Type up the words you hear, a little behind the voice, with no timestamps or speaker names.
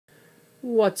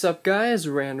What's up guys,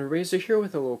 Random Razor here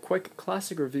with a little quick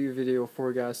classic review video for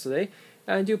you guys today.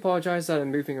 And I do apologize that I'm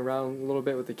moving around a little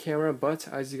bit with the camera, but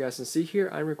as you guys can see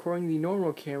here, I'm recording the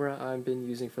normal camera I've been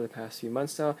using for the past few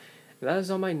months now, and that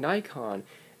is on my Nikon.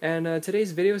 And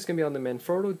today's video is going to be on the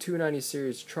Manfrotto 290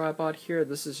 series tripod here.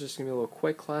 This is just going to be a little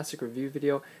quick classic review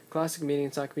video. Classic meaning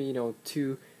it's not going to be,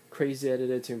 too crazy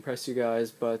edited to impress you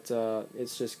guys, but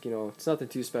it's just, it's nothing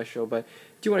too special. But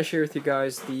I do want to share with you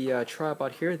guys the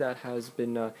tripod here that has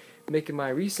been making my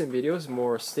recent videos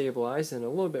more stabilized and a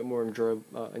little bit more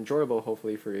enjoyable,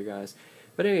 hopefully, for you guys.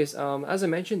 But anyways, as I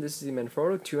mentioned, this is the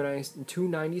Manfrotto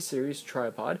 290 series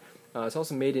tripod. It's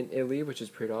also made in Italy, which is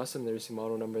pretty awesome. There's the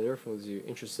model number there for those of you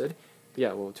interested.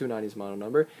 Yeah, well, 290 is model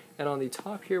number. And on the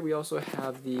top here, we also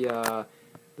have the,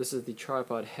 this is the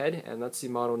tripod head, and that's the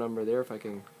model number there, if I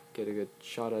can get a good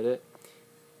shot at it.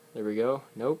 There we go.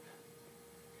 Nope.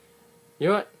 You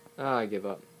know what? I give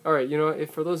up. Alright,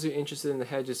 if for those of you interested in the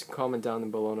head, just comment down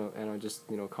below and I'll just,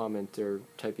 comment or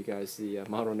type you guys the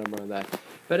model number on that.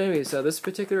 But anyways, this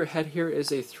particular head here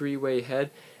is a three-way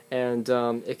head, and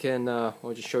it can,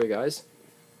 I'll just show you guys.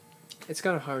 It's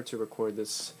kind of hard to record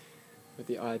this with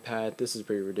the iPad. This is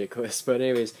pretty ridiculous. But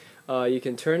anyways, you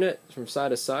can turn it from side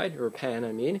to side, or pan,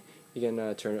 I mean. You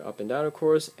can turn it up and down, of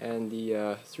course, and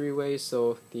the three-way,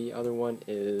 so the other one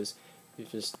is you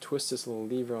just twist this little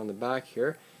lever on the back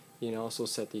here. You can also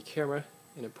set the camera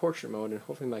in a portrait mode, and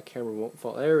hopefully my camera won't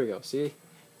fall. There we go, see? You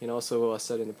can also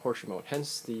set it in the portrait mode,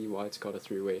 hence why it's called a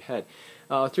three-way head.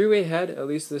 Three-way head, at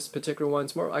least this particular one,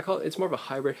 it's more of a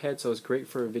hybrid head, so it's great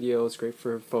for video, it's great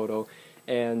for photo.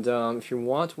 And if you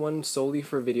want one solely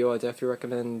for video, I definitely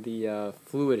recommend the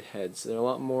fluid heads. They're a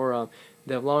lot more,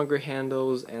 they have longer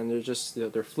handles, and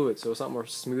they're fluid, so it's a lot more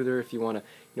smoother if you want to,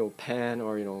 pan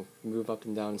or move up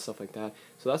and down and stuff like that.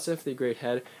 So that's definitely a great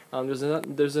head.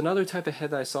 There's another type of head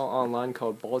that I saw online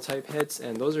called ball type heads,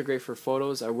 and those are great for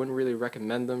photos. I wouldn't really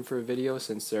recommend them for video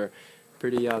since they're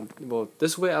pretty well.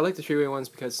 This way, I like the three-way ones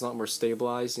because it's a lot more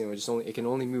stabilized. It can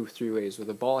only move three ways. With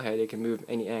a ball head, it can move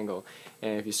any angle,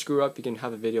 and if you screw up, you can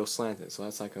have a video slanted, so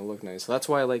that's not going to look nice. So that's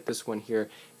why I like this one here.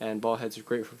 And ball heads are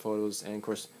great for photos, and of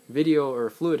course, video or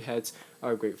fluid heads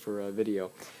are great for video.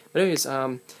 But anyways,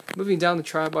 moving down the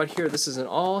tripod here, this is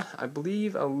I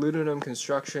believe, aluminum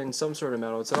construction, some sort of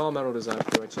metal. It's an all metal design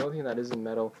pretty much. The only thing that isn't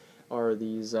metal are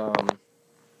these.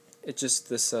 It's just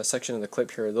this section of the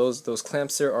clip here. Those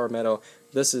clamps there are metal.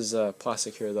 This is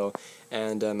plastic here though.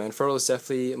 And Manfrotto is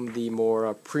definitely the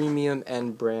more premium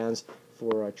end brands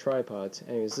for tripods.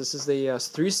 Anyways, this is the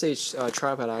three-stage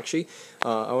tripod actually.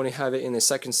 I only have it in the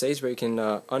second stage, but you can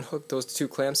unhook those two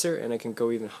clamps here, and it can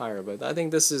go even higher. But I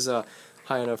think this is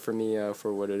high enough for me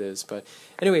for what it is. But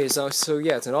anyways, so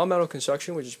yeah, it's an all-metal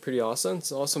construction, which is pretty awesome.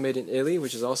 It's also made in Italy,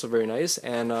 which is also very nice.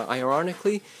 And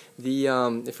ironically, if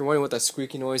you're wondering what that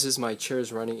squeaky noise is, my chair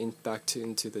is running back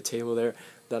into the table there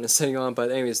that I'm sitting on.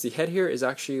 But anyways, the head here is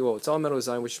actually, well, it's all metal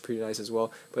design, which is pretty nice as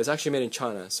well, but it's actually made in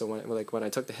China. So when I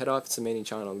took the head off, it's made in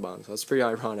China on the bottom, so that's pretty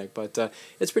ironic. But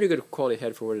it's pretty good quality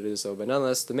head for what it is though. But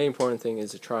nonetheless, the main important thing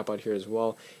is the tripod here as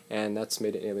well, and that's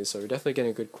made in Italy, so you're definitely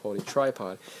getting a good quality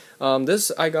tripod.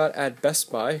 This I got at Best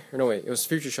Buy, or no wait, it was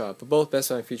Future Shop, but both Best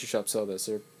Buy and Future Shop sell this.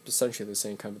 They're essentially the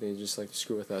same company, just like to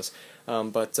screw with us.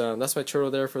 But that's my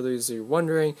turtle there for those of you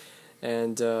wondering.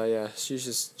 And yeah, she's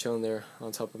just chilling there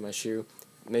on top of my shoe.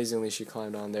 Amazingly, she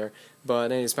climbed on there.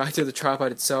 But anyways, back to the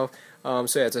tripod itself. So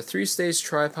yeah, it's a three-stage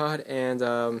tripod, and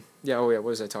yeah, oh yeah, what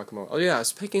was I talking about? Oh yeah, I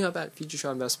was picking up at Future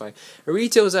Shop and Best Buy. It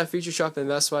retails at Future Shop and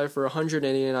Best Buy for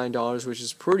 $189, which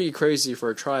is pretty crazy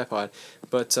for a tripod.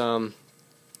 But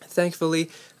thankfully,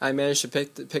 I managed to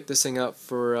pick this thing up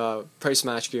for price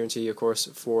match guarantee, of course,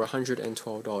 for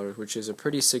 $112, which is a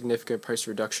pretty significant price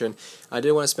reduction. I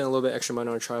did want to spend a little bit extra money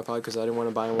on a tripod because I didn't want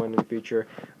to buy one in the future.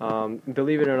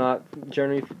 Believe it or not,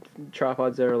 generally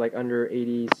tripods that are like under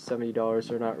 $80,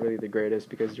 $70 are not really the greatest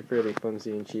because they're fairly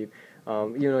flimsy and cheap.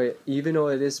 Even though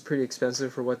it is pretty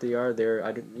expensive for what they are,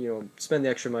 spend the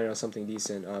extra money on something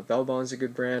decent. Velbon's a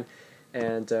good brand,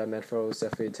 and Manfrotto is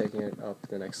definitely taking it up to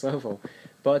the next level.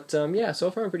 But yeah, so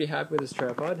far I'm pretty happy with this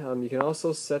tripod. You can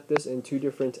also set this in two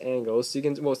different angles. So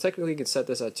technically you can set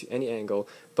this at any angle,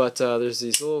 but there's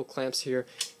these little clamps here,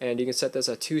 and you can set this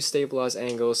at two stabilized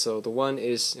angles. So the one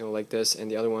is like this, and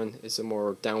the other one is a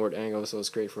more downward angle. So it's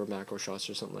great for macro shots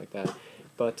or something like that.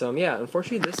 But yeah,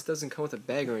 unfortunately this doesn't come with a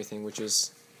bag or anything, which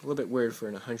is a little bit weird for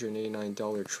an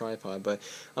 $189 tripod. But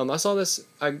I saw this.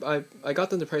 I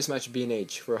got them to price match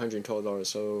B&H for $112.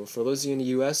 So for those of you in the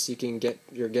U.S., you can get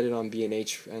it on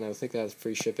B&H, and I think that's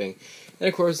free shipping. And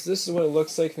of course, this is what it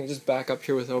looks like. Let me just back up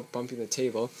here without bumping the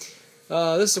table.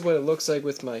 This is what it looks like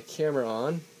with my camera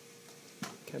on.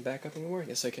 Can I back up anymore?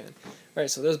 Yes, I can. Alright,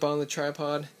 so there's the bottom of the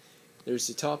tripod. There's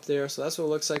the top there. So that's what it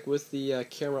looks like with the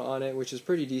camera on it, which is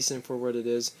pretty decent for what it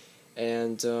is.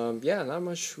 And yeah, not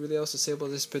much really else to say about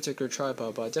this particular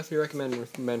tripod, but I definitely recommend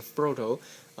Manfrotto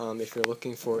if you're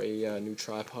looking for a new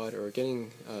tripod or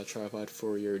getting a tripod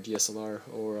for your DSLR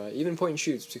or even point and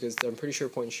shoots, because I'm pretty sure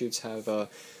point and shoots have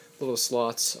little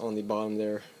slots on the bottom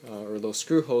there or little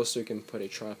screw holes so you can put a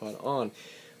tripod on.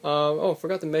 Oh,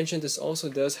 forgot to mention, this also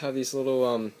does have these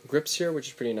little grips here, which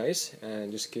is pretty nice,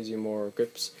 and just gives you more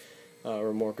grips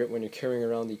or more grip when you're carrying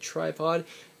around the tripod.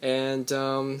 And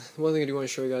one thing I do want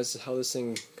to show you guys is how this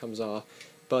thing comes off.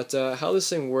 But how this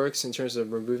thing works in terms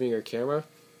of removing your camera,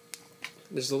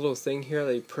 there's a little thing here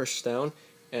that you push down,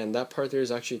 and that part there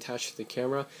is actually attached to the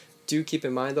camera. Do keep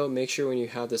in mind though, make sure when you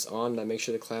have this on that make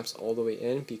sure the clamp's all the way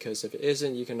in, because if it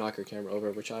isn't, you can knock your camera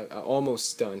over, which I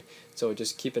almost done. So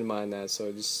just keep in mind that.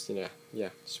 So just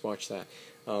just watch that.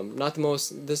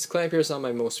 This clamp here is not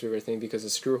my most favorite thing, because the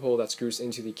screw hole that screws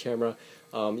into the camera,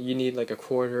 you need like a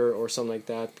quarter or something like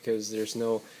that, because there's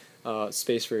no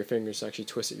space for your fingers to actually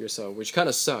twist it yourself, which kind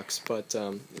of sucks, but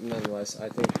nonetheless, I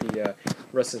think the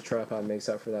rest of the tripod makes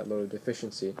up for that little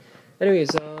deficiency.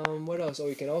 Anyways, what else? Oh,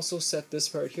 you can also set this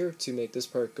part here to make this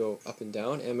part go up and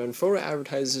down, and Manfrotto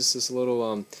advertises this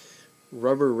little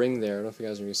rubber ring there. I don't know if you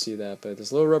guys can see that, but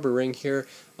this little rubber ring here,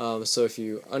 so if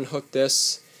you unhook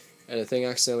this and the thing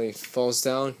accidentally falls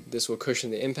down, this will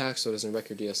cushion the impact so it doesn't wreck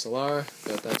your DSLR.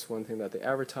 But that's one thing that they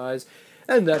advertise.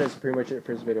 And that is pretty much it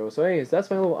for this video. So anyways, that's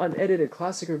my little unedited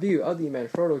classic review of the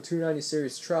Manfrotto 290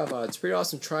 series tripod. It's a pretty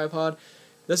awesome tripod.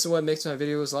 This is what makes my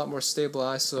videos a lot more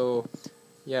stabilized. So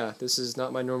yeah, this is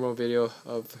not my normal video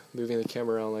of moving the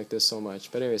camera around like this so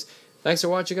much. But anyways, thanks for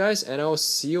watching guys, and I will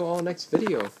see you all next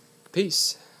video.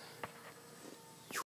 Peace.